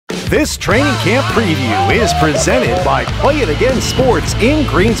This training camp preview is presented by Play It Again Sports in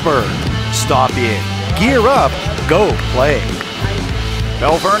Greensburg. Stop in, gear up, go play.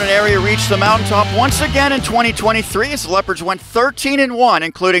 Belle Vernon area reached the mountaintop once again in 2023 as the Leopards went 13-1,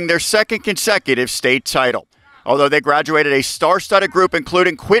 including their second consecutive state title. Although they graduated a star-studded group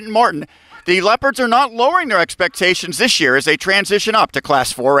including Quentin Martin, the Leopards are not lowering their expectations this year as they transition up to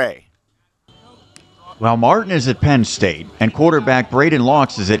Class 4A. While Martin is at Penn State and quarterback Braden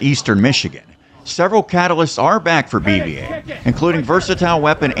Laux is at Eastern Michigan, several catalysts are back for BVA, including versatile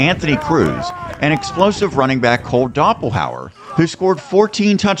weapon Anthony Cruz and explosive running back Cole Doppelhauer, who scored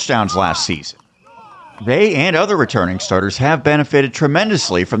 14 touchdowns last season. They and other returning starters have benefited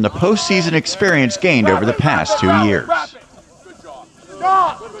tremendously from the postseason experience gained over the past 2 years.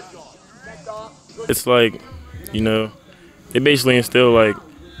 It's like, they basically instill like,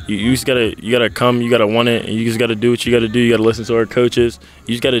 you gotta come, you gotta want it, and you just gotta do what you gotta do. You gotta listen to our coaches.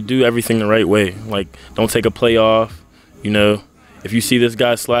 You just gotta do everything the right way. Like, don't take a play off. If you see this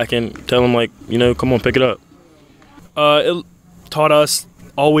guy slacking, tell him come on, pick it up. It taught us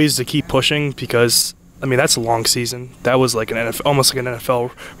always to keep pushing because that's a long season. That was like almost like an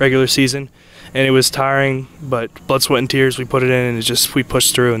NFL regular season, and it was tiring. But blood, sweat, and tears, we put it in, and we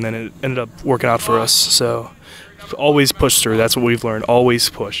pushed through, and then it ended up working out for us. So. Always push through. That's what we've learned. Always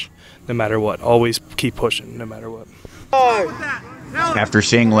push, no matter what. Always keep pushing, no matter what. After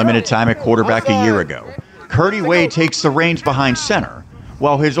seeing limited time at quarterback a year ago, Curdy Wade takes the reins behind center,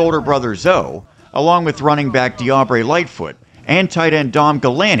 while his older brother Zoe, along with running back Diabre Lightfoot and tight end Dom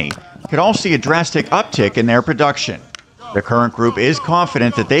Galani, could all see a drastic uptick in their production. The current group is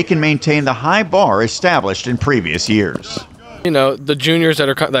confident that they can maintain the high bar established in previous years. The juniors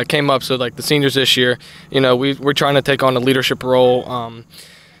that came up, so like the seniors this year, we're trying to take on a leadership role.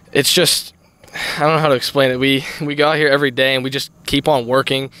 It's just, I don't know how to explain it. We go out here every day and we just keep on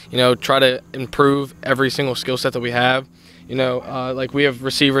working, try to improve every single skill set that we have. Like we have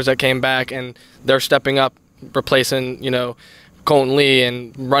receivers that came back and they're stepping up, replacing, Colton Lee,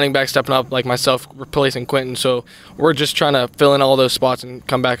 and running back stepping up like myself, replacing Quentin. So we're just trying to fill in all those spots and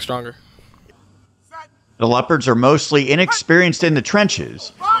come back stronger. The Leopards are mostly inexperienced in the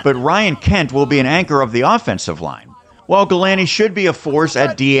trenches, but Ryan Kent will be an anchor of the offensive line, while Galani should be a force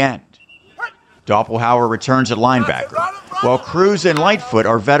at D-end. Doppelhauer returns at linebacker, while Cruz and Lightfoot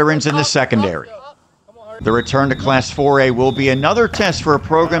are veterans in the secondary. The return to Class 4A will be another test for a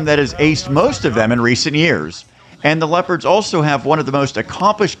program that has aced most of them in recent years, and the Leopards also have one of the most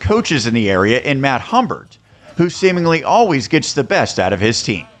accomplished coaches in the area in Matt Humbert, who seemingly always gets the best out of his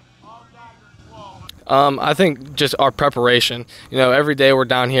team. I think just our preparation. Every day we're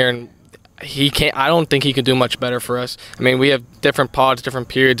down here, and I don't think he can do much better for us. We have different pods, different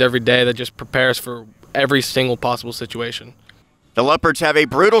periods every day that just prepares for every single possible situation. The Leopards have a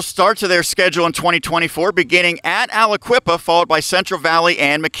brutal start to their schedule in 2024, beginning at Aliquippa, followed by Central Valley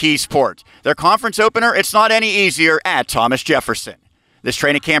and McKeesport. Their conference opener, it's not any easier, at Thomas Jefferson. This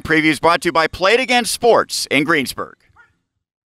training camp preview is brought to you by Play It Again Sports in Greensburg.